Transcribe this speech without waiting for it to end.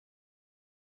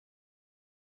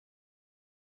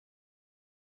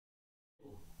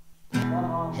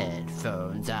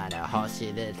Headphones on a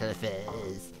horsey little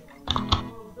face.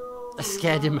 I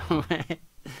scared him away.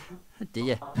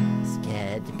 Dear.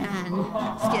 Scared man,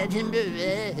 scared him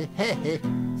away.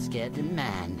 Scared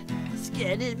man,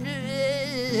 scared him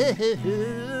away.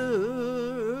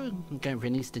 I'm going for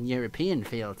an Eastern European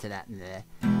feel to that there.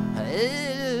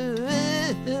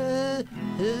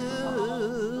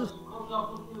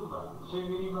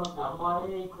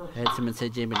 Heard someone say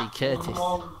Jamie Lee Curtis.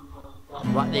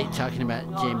 What are they talking about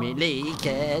Jamie Lee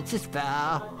Curtis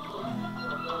for?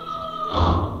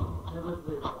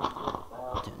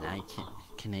 Don't like it.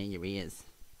 Can hear your ears.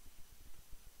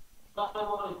 I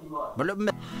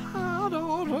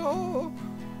don't know.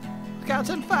 Got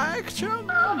infection.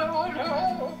 I don't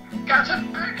know. Got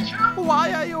infection.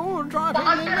 Why are you driving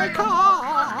in the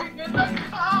car?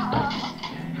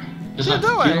 What are you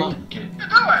doing?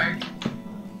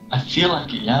 I feel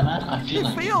like it, yeah, man. I feel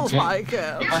like it. Feels like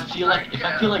it. If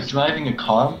I feel like driving a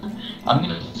car, I'm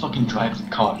gonna fucking drive the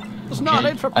car. It's not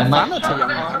need for profanity,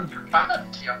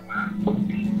 young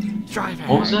man. Driving.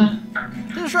 What was that?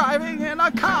 He's driving in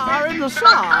a car in the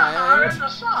side.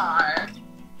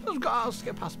 Just gotta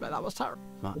skip past me. That was terrible.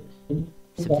 What?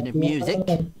 Something of music.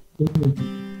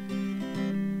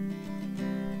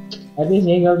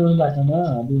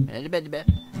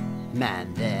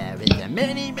 Man there with the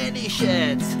many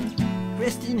shirts,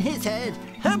 resting his head,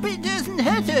 hope it doesn't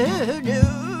hurt. No.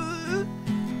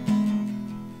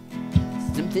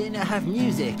 Something to have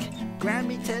music,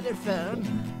 Grammy telephone,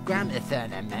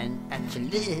 gramophone, I meant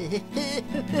actually.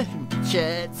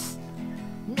 Shirts,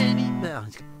 many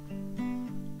bones.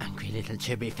 Angry little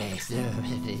chubby face, oh,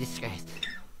 the disgrace.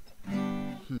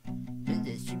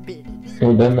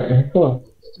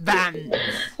 Vans!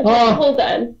 Oh, hold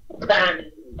on.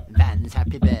 Vans,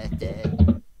 happy birthday.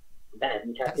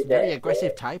 Vans, That's very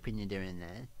aggressive typing you're doing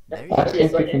there. Very I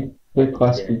think we can play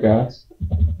classical gas.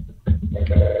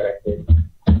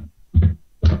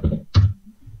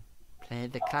 Play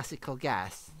the classical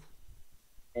gas.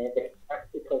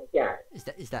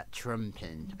 Is that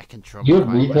trumping? I can trump You're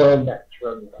quite well. retard.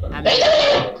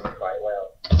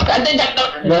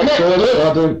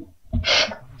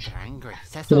 They're angry.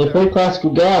 Can Cecil, you play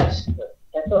classical gas?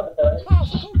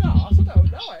 classical gas? I don't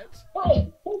know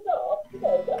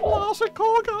it.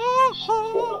 Classical gas.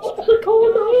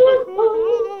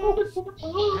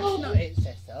 That's not it,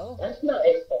 Cecil. That's not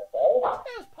it, Cecil.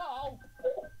 There's Paul.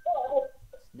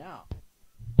 No.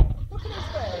 Look at his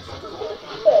face.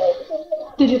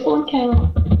 Did your phone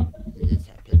count?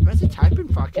 Where's the typing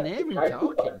for? I can hear him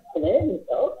talking.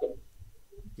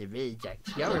 The reject.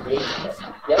 You're a reject.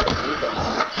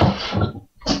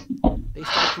 At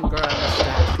least I can grow a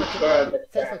moustache.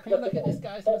 Cecil, can you look at this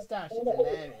guy's moustache? It's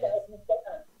hilarious.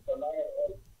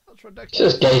 That's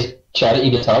ridiculous. It's this guy's charity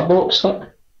guitar box, look.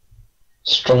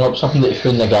 Strung up something that he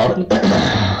threw in the garden.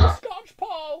 The Scotch,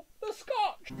 Paul! The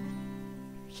Scotch!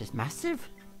 It's just massive.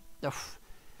 Oof.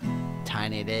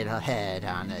 Tiny little head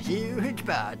on a huge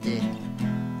body.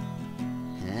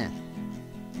 Yeah.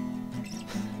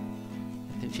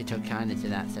 I think she took kindly to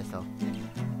that, Cecil.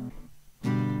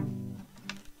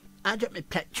 I dropped my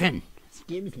plectron.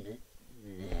 Excuse me.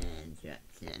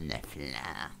 Dropped it on the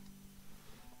floor.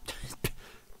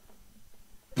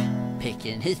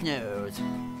 Picking his nose.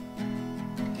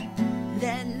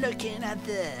 Then looking at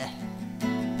the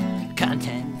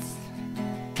contents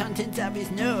of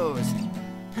his nose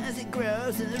as it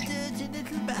grows a dirty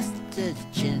little bastard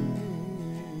chin.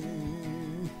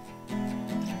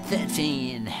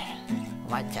 13.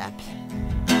 White top.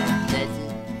 13.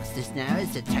 What's this now?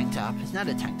 It's a tank top. It's not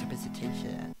a tank top, it's a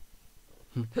t-shirt.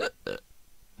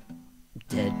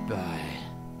 Dead boy.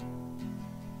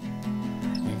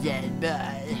 Dead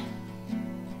boy.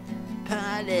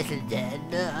 Poor little dead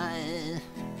boy.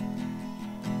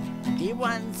 He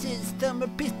wants his thumb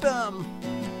up his bum.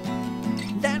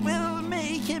 That will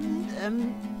make him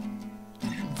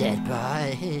dead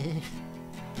boy.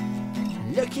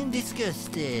 Looking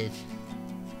disgusted.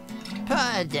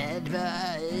 Poor dead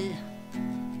boy.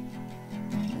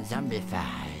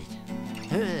 Zombified.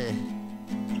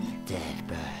 Dead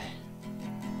boy.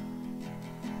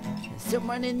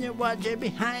 Someone in the wardrobe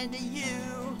behind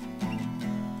you.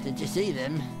 Did you see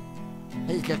them?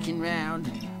 He's looking round,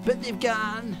 but they've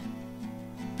gone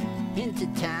into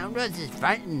town. Rose is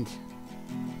frightened.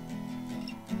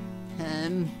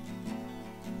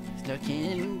 He's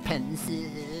looking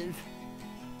pensive.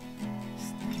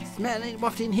 Smelling,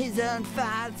 wafting his own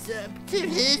farts up to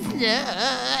his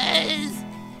nose.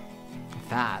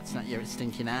 Farts, not your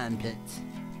stinking armpits.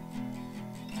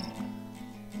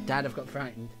 Dad, I've got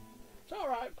frightened. It's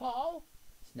alright, Paul.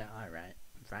 It's not alright.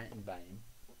 I'm frightened by him.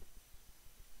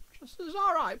 It's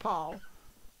alright, Paul.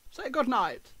 Say good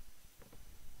night.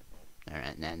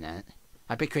 Alright, no.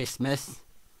 Happy Christmas.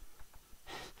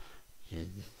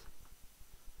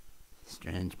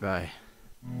 Strange boy.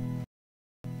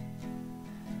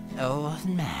 Old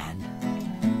man,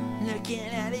 looking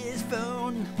at his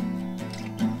phone.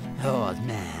 Old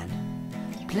man,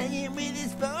 playing with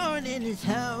his phone in his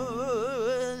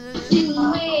home.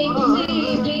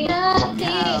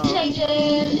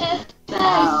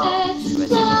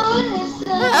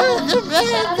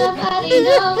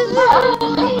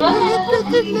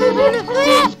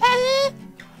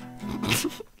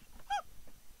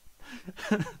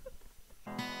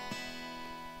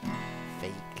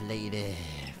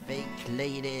 Fake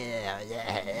lady, yeah,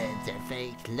 it's a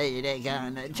fake lady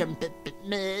gonna jump up at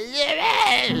me.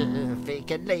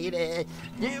 Fake lady,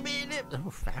 do me. Oh,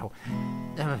 foul.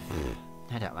 I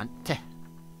don't want to.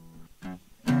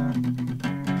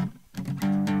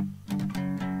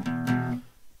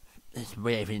 This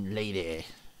raving lady.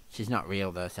 She's not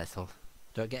real though, Cecil.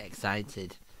 Don't get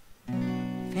excited.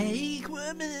 Fake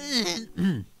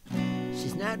woman.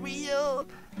 She's not real.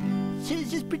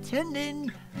 She's just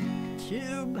pretending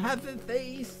to have a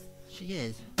face. She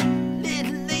is.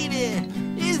 Little lady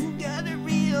isn't got a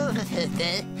real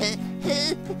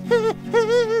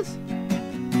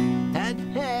that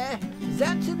hair is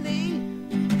actually,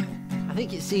 I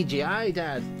think it's CGI,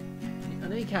 Dad. I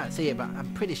know you can't see it, but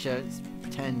I'm pretty sure it's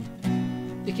pretend.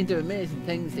 They can do amazing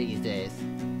things these days.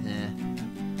 Yeah.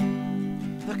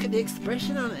 Look at the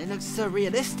expression on it. It looks so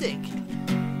realistic.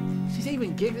 She's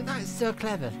even giggling. That is so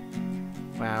clever.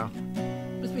 Wow.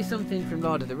 Must be something from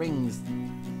Lord of the Rings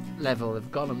level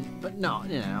of Gollum, but not,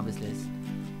 you know, obviously.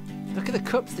 Look at the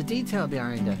cups, the detail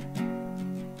behind her.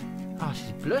 Oh,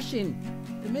 she's blushing.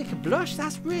 They make her blush.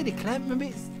 That's really clever. Maybe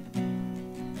it's...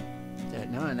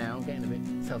 Don't know now. I'm getting a bit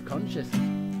self-conscious.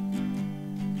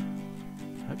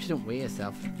 I hope she don't weigh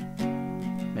herself.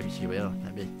 Maybe she will.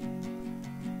 Maybe.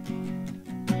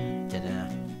 Don't know.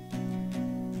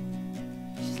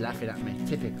 She's laughing at me.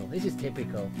 Typical. This is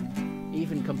typical.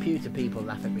 Even computer people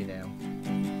laugh at me now.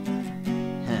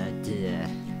 Oh dear.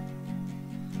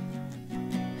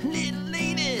 Little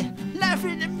lady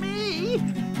laughing at me,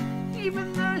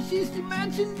 even though she's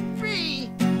imaginary.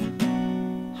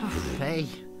 Oh, hey,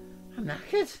 I'm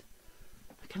knackered.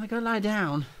 Can I go lie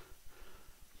down?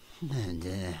 Oh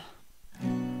dear.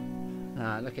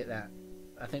 Ah, look at that.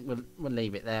 I think we'll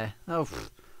leave it there. Oh,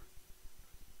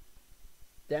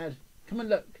 Dad, come and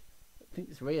look. I think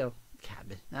it's real.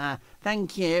 Cabin. Ah,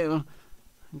 thank you.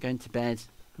 I'm going to bed.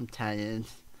 I'm tired.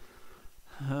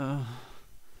 Oh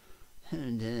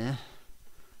dear.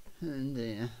 Oh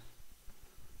dear.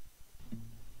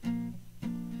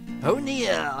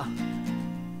 O'Neill!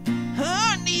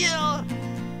 O'Neill!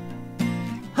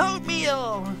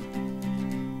 Oatmeal!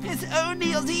 It's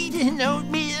O'Neill's eating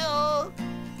oatmeal!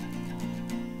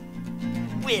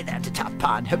 Without a top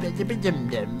on,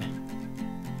 hum-dum-dum-dum.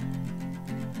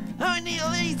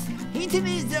 O'Neill is eating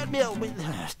his oatmeal with...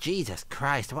 Oh, Jesus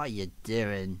Christ, what are you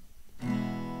doing?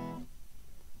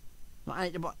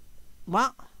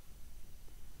 What?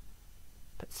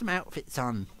 Put some outfits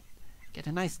on. Get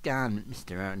a nice garment,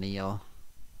 Mr. O'Neill.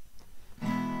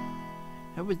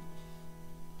 I would...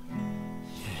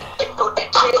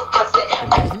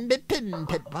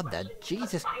 What the...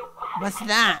 Jesus... What's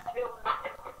that?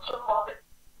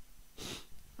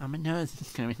 Oh, my nose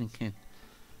is going again.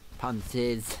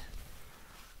 Ponces.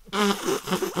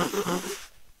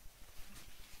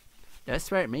 Don't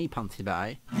swear at me, Ponty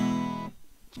boy.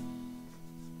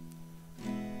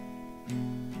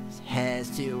 His hair's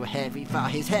too heavy for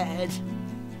his head,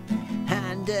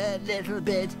 and a little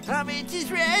bit of it is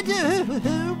red.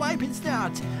 Wiping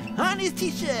snot on his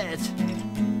t-shirt.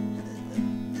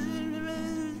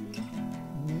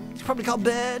 It's probably called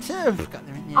Bert. Oh, forgot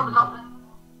there in the end.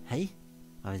 Hey,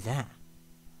 what was that?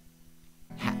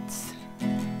 Hats.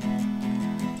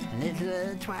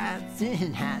 Little twats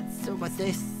in hats. So what's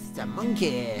this? A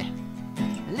monkey.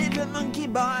 A little monkey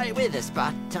boy with a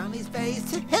spot on his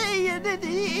face. Hey, and it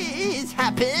is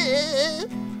happy.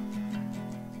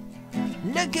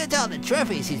 Look at all the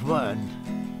trophies he's won.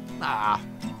 Ah,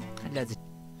 there's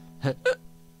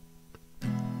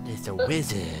a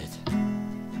wizard.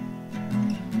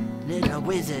 Little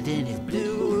wizard in his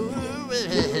blue.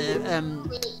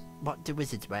 What do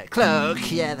wizards wear?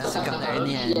 Cloak. Yeah, that's what got there in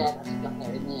the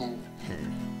end.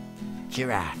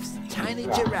 Giraffes. Tiny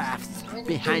giraffes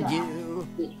behind you.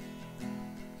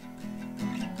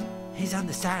 He's on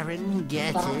the siren.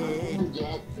 Get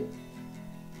it.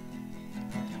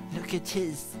 Look at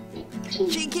his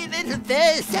cheeky little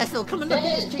face. Cecil, come and look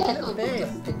at his cheeky little face.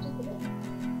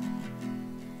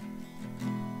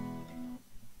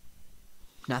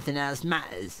 nothing else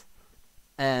matters.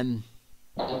 How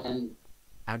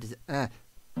does it? I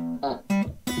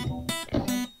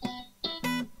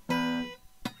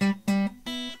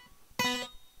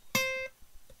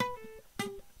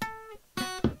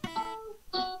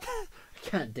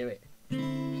can't do it.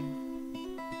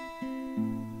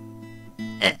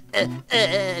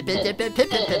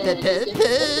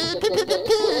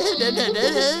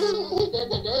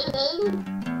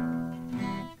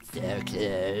 So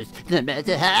close, no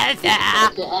matter how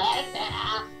far.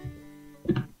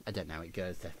 I don't know how it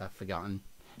goes, I've forgotten.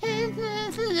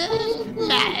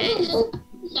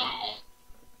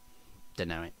 Don't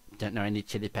know it. Don't know any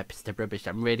Chili Peppers, stuff rubbish.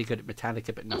 I'm really good at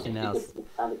Metallica, but nothing else.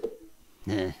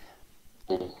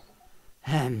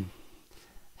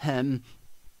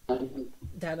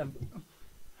 Dad, I'm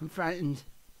frightened.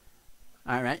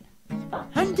 Alright.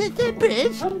 Under the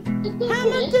bridge, I'm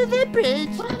under the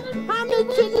bridge, I'm a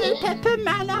Chili Pepper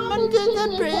man, I'm under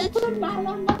the bridge.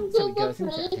 So it goes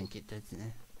into it, I think it does.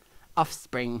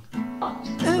 Offspring.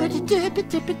 Offspring.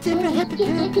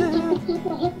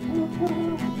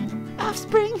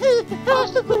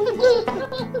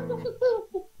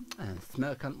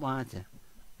 Smoke on water.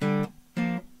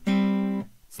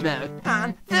 Smoke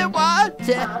on the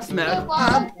water. Smoke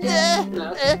on the.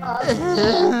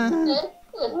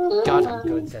 God, I'm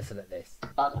good, Cecil, at this.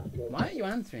 Why are you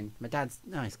answering? My dad's.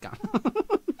 No, he's gone.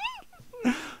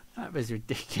 That was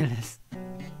ridiculous.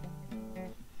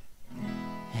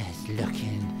 He's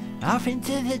looking off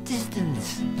into the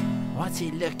distance. What's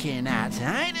he looking at?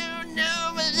 I don't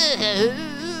know.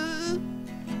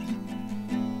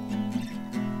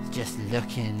 He's just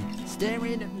looking,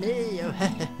 staring at me.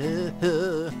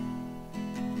 Oh,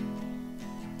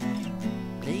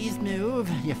 please move,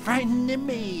 you're frightening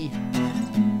me.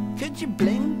 Could you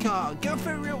blink or go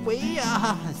for a wee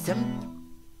or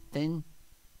something?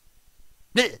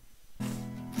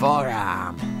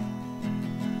 Forearm.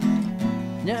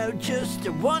 No, just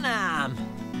one arm.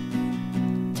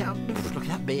 Look at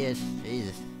that beard.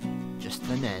 Jesus. Just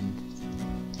the men.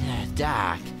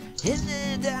 Dark. In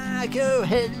the dark, oh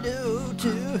hello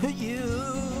to you.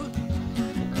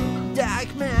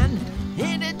 Dark man.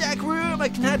 In a dark room, I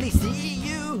can hardly see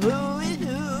you.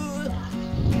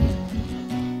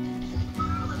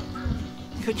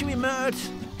 Could you emote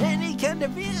any kind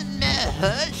of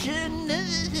emotion?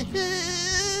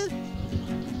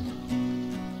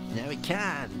 No, it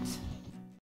can't.